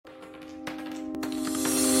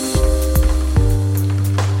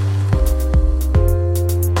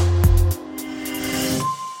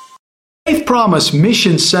Promise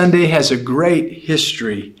Mission Sunday has a great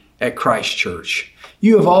history at Christ Church.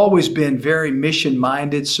 You have always been very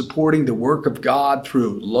mission-minded, supporting the work of God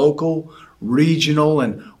through local, regional,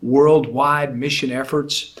 and worldwide mission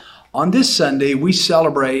efforts. On this Sunday, we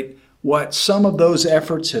celebrate what some of those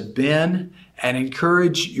efforts have been and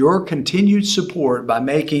encourage your continued support by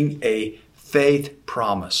making a faith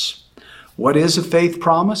promise. What is a faith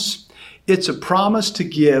promise? It's a promise to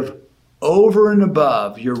give over and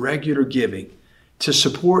above your regular giving to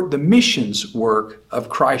support the missions work of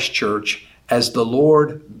Christ Church as the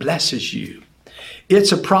Lord blesses you.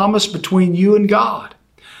 It's a promise between you and God.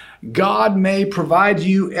 God may provide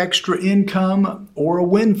you extra income or a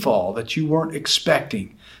windfall that you weren't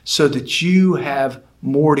expecting so that you have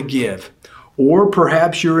more to give. Or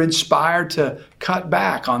perhaps you're inspired to cut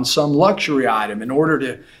back on some luxury item in order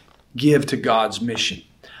to give to God's mission.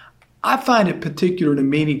 I find it particularly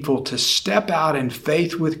meaningful to step out in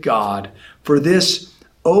faith with God for this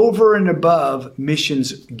over and above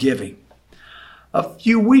missions giving. A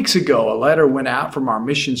few weeks ago, a letter went out from our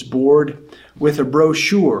missions board with a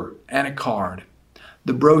brochure and a card.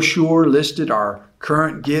 The brochure listed our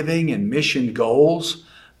current giving and mission goals.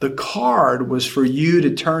 The card was for you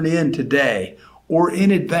to turn in today or in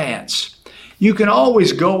advance. You can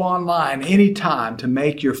always go online anytime to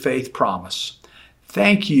make your faith promise.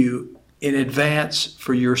 Thank you in advance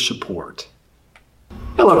for your support.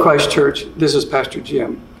 Hello, Christ Church. This is Pastor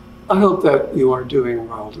Jim. I hope that you are doing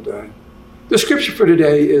well today. The scripture for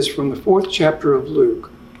today is from the 4th chapter of Luke,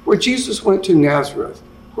 where Jesus went to Nazareth,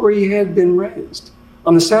 where he had been raised.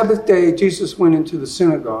 On the Sabbath day, Jesus went into the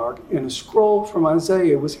synagogue, and a scroll from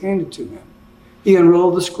Isaiah was handed to him. He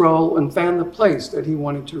unrolled the scroll and found the place that he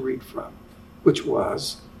wanted to read from, which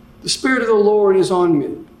was, "The Spirit of the Lord is on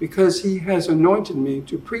me, because he has anointed me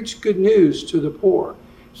to preach good news to the poor.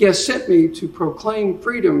 He has sent me to proclaim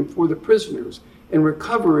freedom for the prisoners and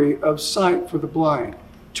recovery of sight for the blind,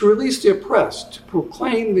 to release the oppressed, to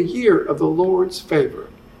proclaim the year of the Lord's favor."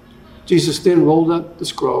 Jesus then rolled up the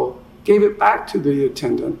scroll, gave it back to the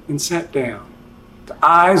attendant, and sat down. The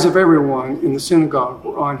eyes of everyone in the synagogue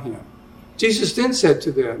were on him. Jesus then said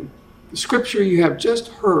to them, "The scripture you have just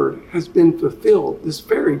heard has been fulfilled this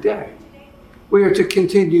very day." We are to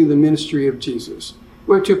continue the ministry of Jesus.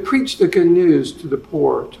 We are to preach the good news to the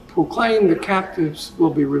poor, to proclaim the captives will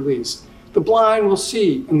be released, the blind will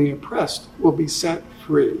see, and the oppressed will be set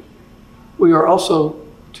free. We are also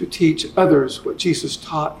to teach others what Jesus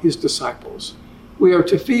taught his disciples. We are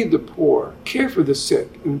to feed the poor, care for the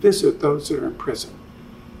sick, and visit those that are in prison.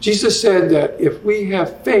 Jesus said that if we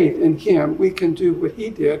have faith in him, we can do what he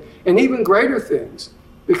did, and even greater things,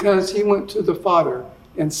 because he went to the Father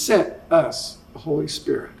and sent us the Holy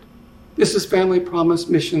Spirit. This is Family Promise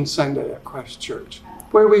Mission Sunday at Christ Church,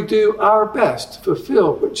 where we do our best to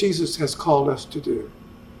fulfill what Jesus has called us to do.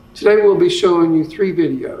 Today we'll be showing you 3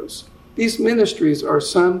 videos. These ministries are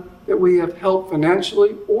some that we have helped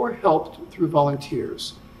financially or helped through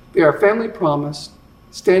volunteers. They are Family Promise,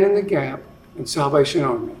 Stand in the Gap, and Salvation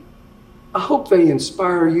Army. I hope they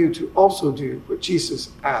inspire you to also do what Jesus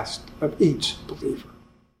asked of each believer.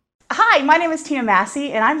 Hi, my name is Tina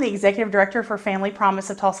Massey, and I'm the Executive Director for Family Promise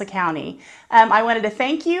of Tulsa County. I wanted to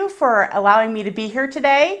thank you for allowing me to be here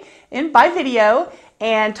today by video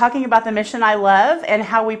and talking about the mission I love and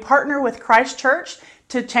how we partner with Christ Church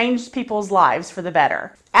to change people's lives for the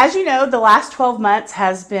better. As you know, the last 12 months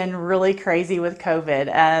has been really crazy with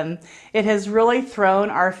COVID. It has really thrown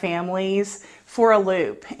our families for a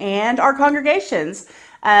loop and our congregations.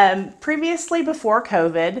 Previously, before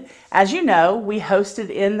COVID, as you know, we hosted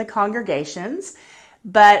in the congregations,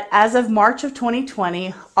 but as of March of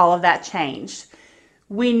 2020, all of that changed.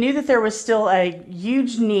 We knew that there was still a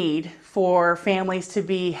huge need for families to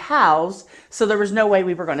be housed, so there was no way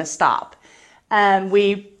we were going to stop.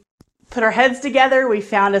 We put our heads together, we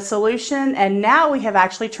found a solution, and now we have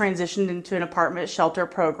actually transitioned into an apartment shelter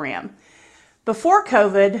program. Before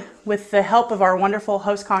COVID, with the help of our wonderful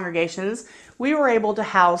host congregations, we were able to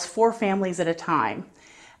house 4 families at a time.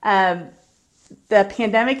 The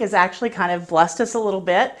pandemic has actually kind of blessed us a little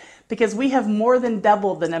bit because we have more than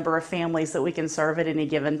doubled the number of families that we can serve at any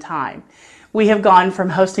given time. We have gone from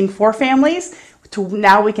hosting 4 families to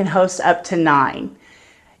now we can host up to 9.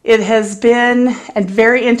 It has been a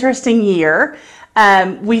very interesting year.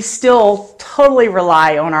 We still totally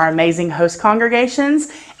rely on our amazing host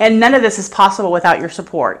congregations, and none of this is possible without your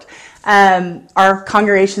support. Our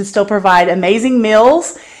congregations still provide amazing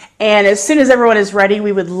meals, and as soon as everyone is ready,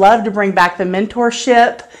 we would love to bring back the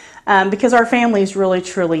mentorship because our families really,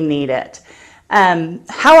 truly need it.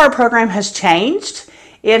 How our program has changed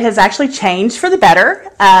It has actually changed for the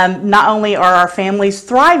better. Not only are our families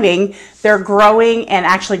thriving, they're growing and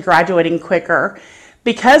actually graduating quicker.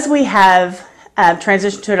 Because we have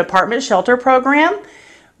transitioned to an apartment shelter program,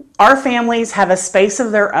 our families have a space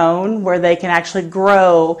of their own where they can actually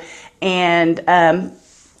grow and,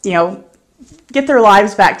 get their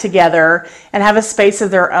lives back together and have a space of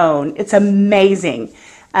their own. It's amazing.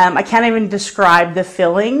 I can't even describe the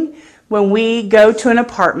feeling when we go to an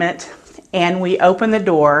apartment and we open the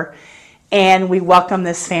door and we welcome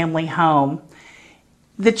this family home.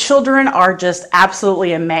 The children are just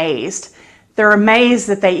absolutely amazed. They're amazed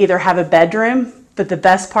that they either have a bedroom, but the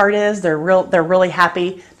best part is they're really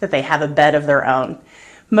happy that they have a bed of their own.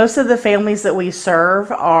 Most of the families that we serve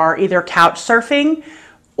are either couch surfing,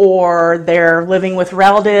 or they're living with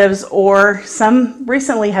relatives, or some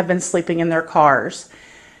recently have been sleeping in their cars.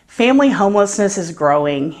 Family homelessness is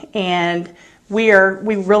growing, and we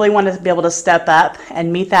really want to be able to step up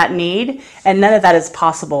and meet that need, and none of that is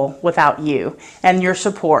possible without you and your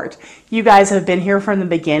support. You guys have been here from the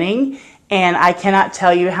beginning, and I cannot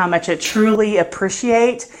tell you how much I truly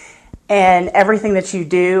appreciate and everything that you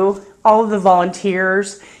do, all of the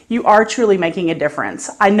volunteers. You are truly making a difference.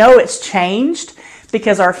 I know it's changed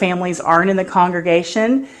because our families aren't in the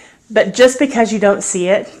congregation, but just because you don't see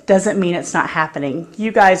it doesn't mean it's not happening.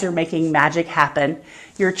 You guys are making magic happen.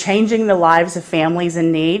 You're changing the lives of families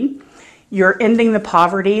in need. You're ending the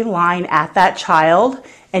poverty line at that child,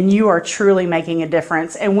 and you are truly making a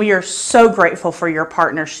difference. And we are so grateful for your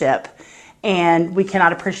partnership, and we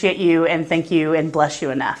cannot appreciate you and thank you and bless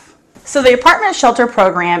you enough. So the apartment shelter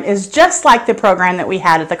program is just like the program that we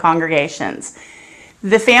had at the congregations.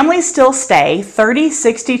 The families still stay 30,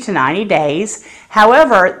 60 to 90 days.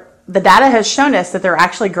 However, the data has shown us that they're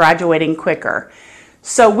actually graduating quicker.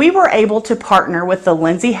 So we were able to partner with the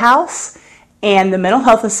Lindsay House and the Mental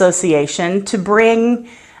Health Association to bring,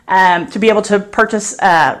 to be able to purchase,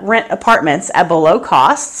 rent apartments at below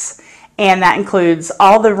costs. And that includes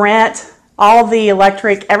all the rent, all the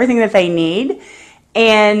electric, everything that they need.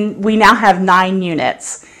 And we now have 9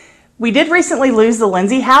 units. We did recently lose the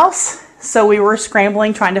Lindsay House, so we were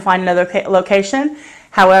scrambling trying to find another location.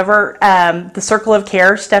 However, the Circle of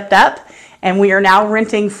Care stepped up, and we are now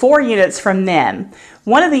renting 4 units from them.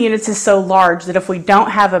 One of the units is so large that if we don't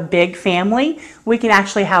have a big family, we can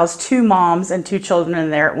actually house 2 moms and 2 children in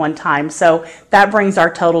there at one time. So that brings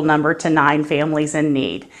our total number to 9 families in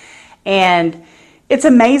need. And it's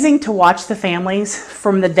amazing to watch the families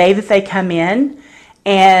from the day that they come in,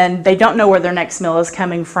 and they don't know where their next meal is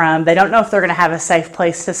coming from. They don't know if they're going to have a safe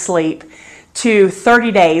place to sleep, to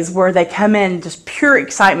 30 days where they come in just pure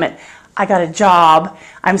excitement. I got a job.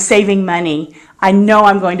 I'm saving money. I know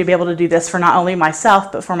I'm going to be able to do this for not only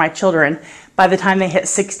myself, but for my children. By the time they hit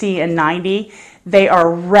 60 and 90, they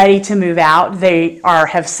are ready to move out. They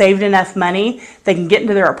have saved enough money. They can get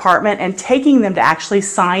into their apartment, and taking them to actually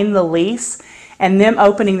sign the lease and them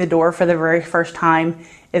opening the door for the very first time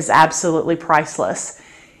is absolutely priceless.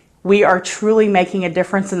 We are truly making a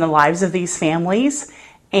difference in the lives of these families.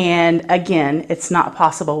 And again, it's not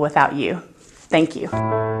possible without you. Thank you.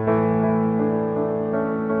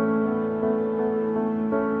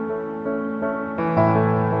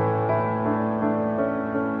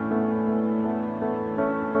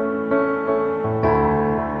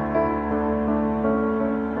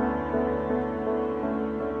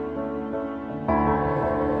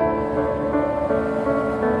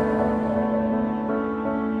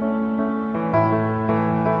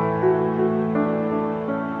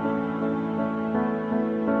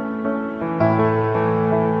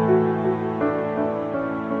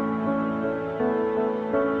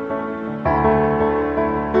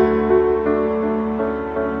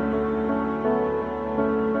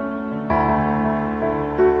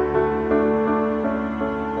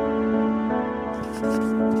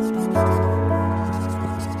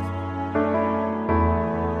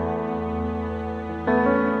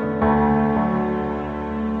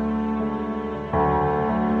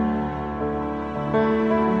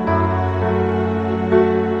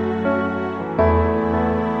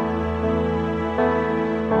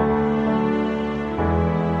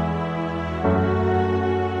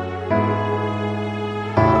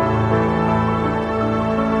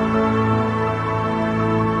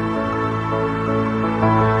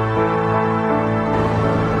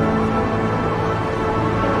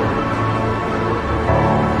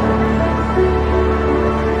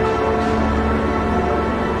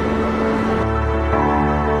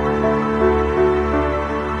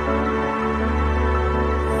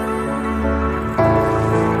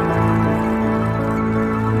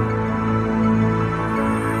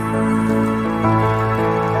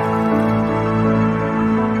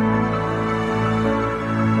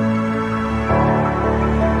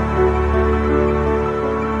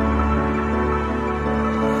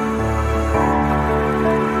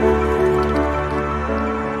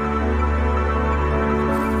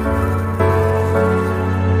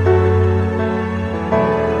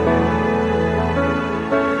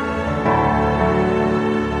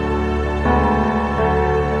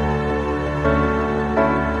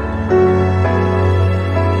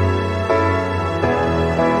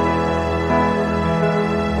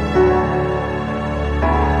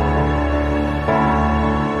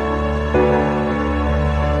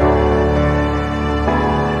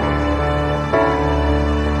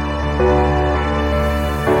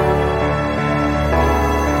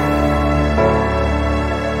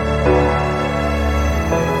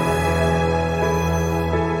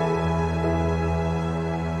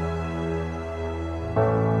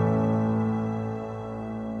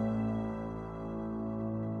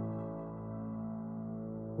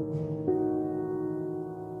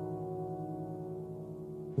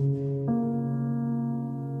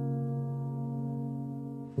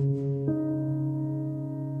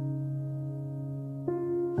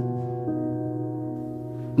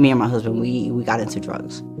 Me and my husband, we got into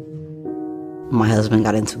drugs. My husband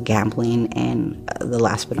got into gambling, and the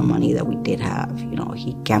last bit of money that we did have,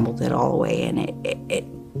 he gambled it all away, and it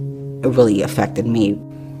really affected me.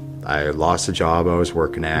 I lost the job I was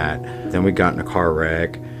working at. Then we got in a car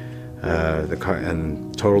wreck,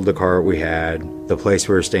 and totaled the car we had. The place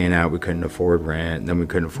we were staying at, we couldn't afford rent, and then we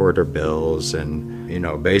couldn't afford our bills,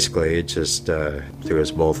 and basically it just threw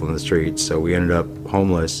us both on the streets. So we ended up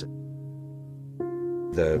homeless.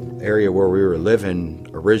 The area where we were living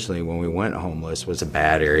originally when we went homeless was a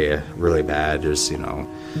bad area, really bad. Just,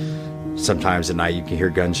 sometimes at night you can hear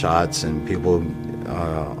gunshots, and people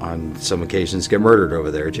on some occasions get murdered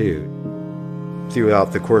over there too.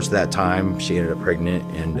 Throughout the course of that time, she ended up pregnant,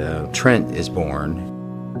 and Trent is born.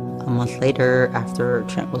 A month later, after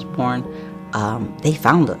Trent was born, they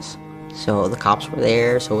found us. So the cops were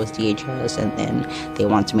there, so was DHS, and then they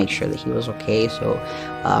wanted to make sure that he was okay. So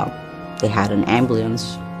they had an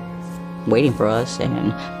ambulance waiting for us,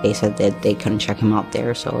 and they said that they couldn't check him out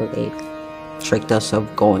there, so they tricked us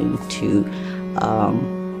of going to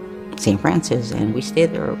St. Francis, and we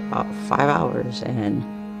stayed there about 5 hours, and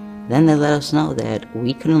then they let us know that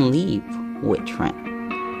we couldn't leave with Trent.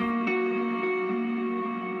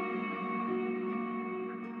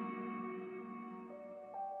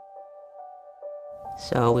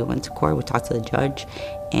 So we went to court, we talked to the judge,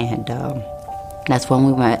 and that's when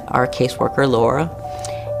we met our caseworker, Laura,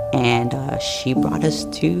 and she brought us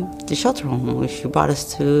to the shelter home. She brought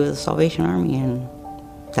us to the Salvation Army, and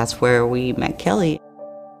that's where we met Kelly.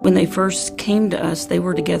 When they first came to us, they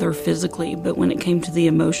were together physically, but when it came to the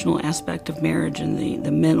emotional aspect of marriage and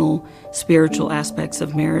the mental, spiritual aspects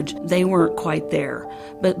of marriage, they weren't quite there.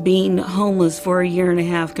 But being homeless for a year and a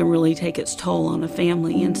half can really take its toll on a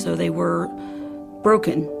family, and so they were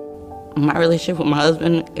broken. My relationship with my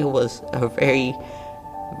husband, it was a very,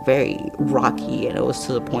 very rocky, and it was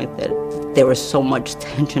to the point that there was so much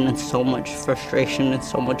tension and so much frustration and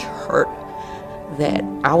so much hurt that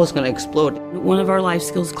I was going to explode. One of our life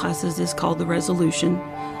skills classes is called the Resolution,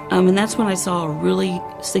 and that's when I saw a really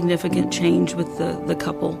significant change with the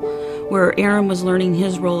couple, where Aaron was learning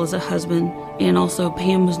his role as a husband, and also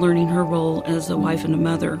Pam was learning her role as a wife and a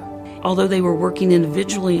mother. Although they were working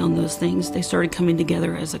individually on those things, they started coming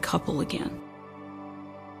together as a couple again.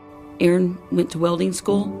 Aaron went to welding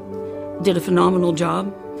school, did a phenomenal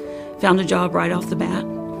job, found a job right off the bat.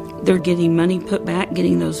 They're getting money put back,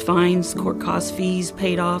 getting those fines, court cost fees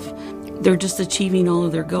paid off. They're just achieving all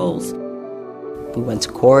of their goals. We went to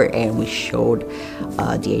court and we showed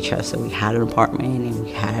DHS that we had an apartment and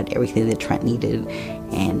we had everything that Trent needed.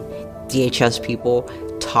 And DHS people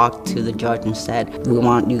talked to the judge and said, we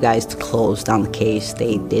want you guys to close down the case.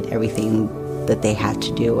 They did everything that they had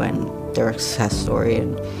to do, and they're a success story.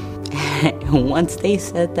 And once they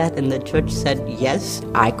said that and the judge said yes,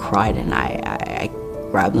 I cried and I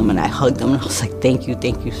grabbed them and I hugged them and I was like, thank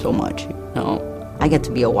you so much. I get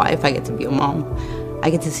to be a wife, I get to be a mom, I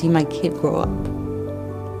get to see my kid grow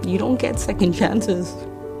up. You don't get second chances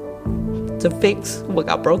to fix what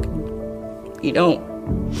got broken. You don't.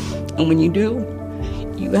 And when you do,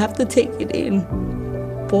 you have to take it in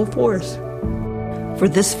full force. For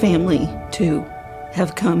this family to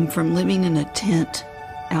have come from living in a tent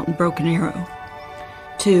out in Broken Arrow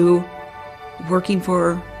to working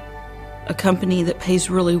for a company that pays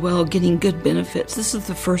really well, getting good benefits. This is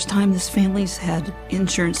the first time this family's had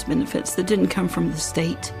insurance benefits that didn't come from the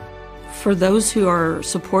state. For those who are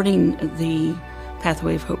supporting the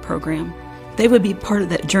Pathway of Hope program, they would be part of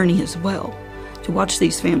that journey as well, to watch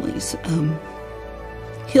these families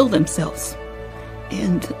heal themselves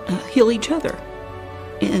and heal each other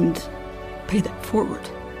and pay that forward.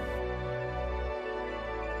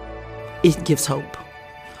 It gives hope.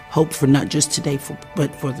 Hope for not just today,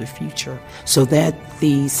 but for the future, so that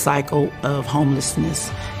the cycle of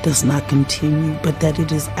homelessness does not continue, but that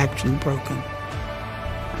it is actually broken.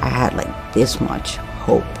 I had like this much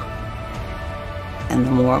hope, and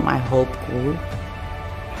the more my hope grew,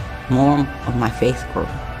 more of my faith grew.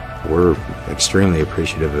 We're extremely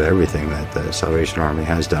appreciative of everything that the Salvation Army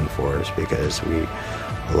has done for us, because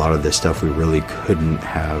a lot of this stuff we really couldn't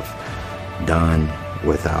have done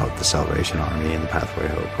without the Salvation Army and the Pathway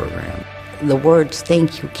of Hope program. The words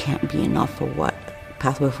thank you can't be enough for what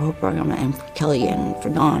Pathway of Hope program and for Kelly and for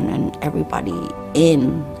Don and everybody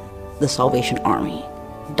in the Salvation Army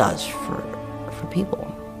does for people.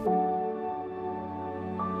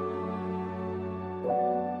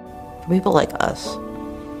 For people like us.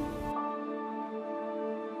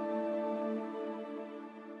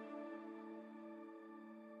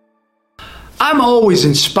 I'm I'm always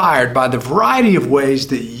inspired by the variety of ways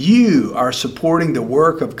that you are supporting the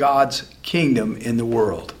work of God's kingdom in the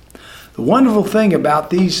world. The wonderful thing about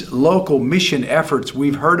these local mission efforts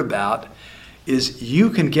we've heard about is you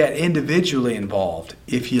can get individually involved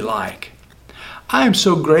if you like. I am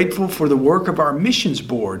so grateful for the work of our missions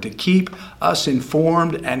board to keep us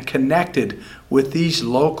informed and connected with these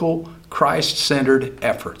local Christ-centered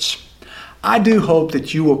efforts. I do hope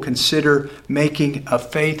that you will consider making a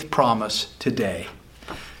faith promise today.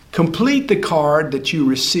 Complete the card that you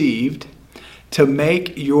received to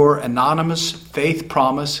make your anonymous faith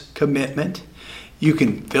promise commitment. You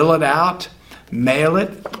can fill it out, mail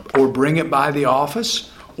it, or bring it by the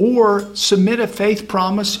office, or submit a faith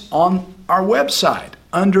promise on our website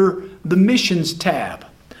under the Missions tab.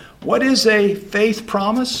 What is a faith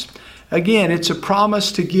promise? Again, it's a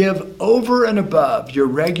promise to give over and above your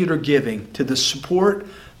regular giving to the support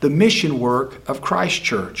the mission work of Christ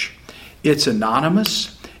Church. It's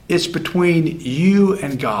anonymous. It's between you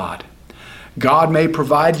and God. God may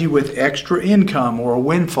provide you with extra income or a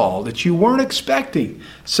windfall that you weren't expecting,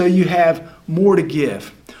 so you have more to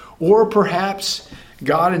give. Or perhaps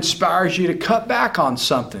God inspires you to cut back on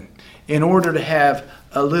something in order to have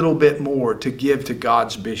a little bit more to give to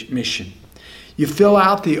God's mission. You fill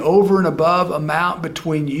out the over and above amount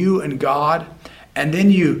between you and God, and then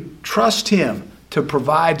you trust Him to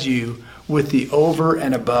provide you with the over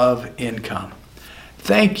and above income.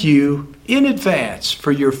 Thank you in advance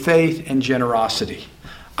for your faith and generosity.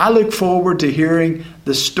 I look forward to hearing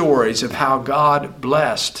the stories of how God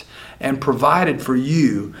blessed and provided for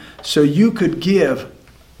you so you could give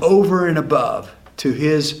over and above to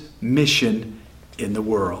His mission in the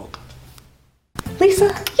world.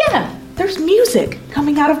 Lisa? Yeah. There's music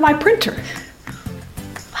coming out of my printer.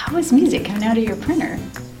 How is music coming out of your printer?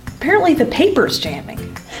 Apparently the paper's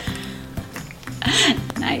jamming.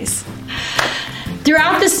 Nice.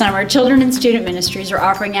 Throughout the summer, Children and Student Ministries are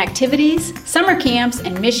offering activities, summer camps,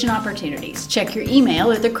 and mission opportunities. Check your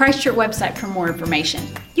email or the Christ Church website for more information.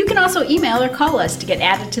 You can also email or call us to get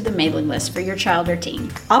added to the mailing list for your child or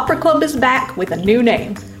teen. Opera Club is back with a new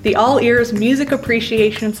name. The All Ears Music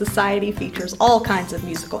Appreciation Society features all kinds of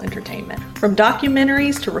musical entertainment, from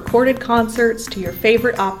documentaries to recorded concerts to your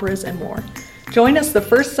favorite operas and more. Join us the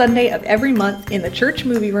first Sunday of every month in the church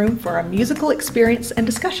movie room for a musical experience and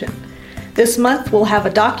discussion. This month, we'll have a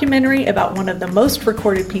documentary about one of the most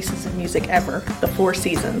recorded pieces of music ever, The Four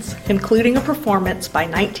Seasons, including a performance by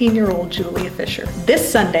 19-year-old Julia Fisher, this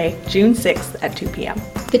Sunday, June 6th at 2 p.m.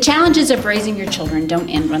 The challenges of raising your children don't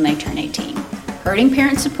end when they turn 18. Hurting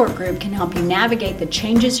Parent Support Group can help you navigate the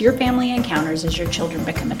changes your family encounters as your children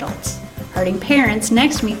become adults. Hurting Parents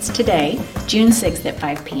next meets today, June 6th at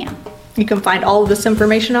 5 p.m. You can find all of this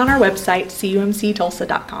information on our website,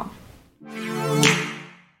 cumctulsa.com.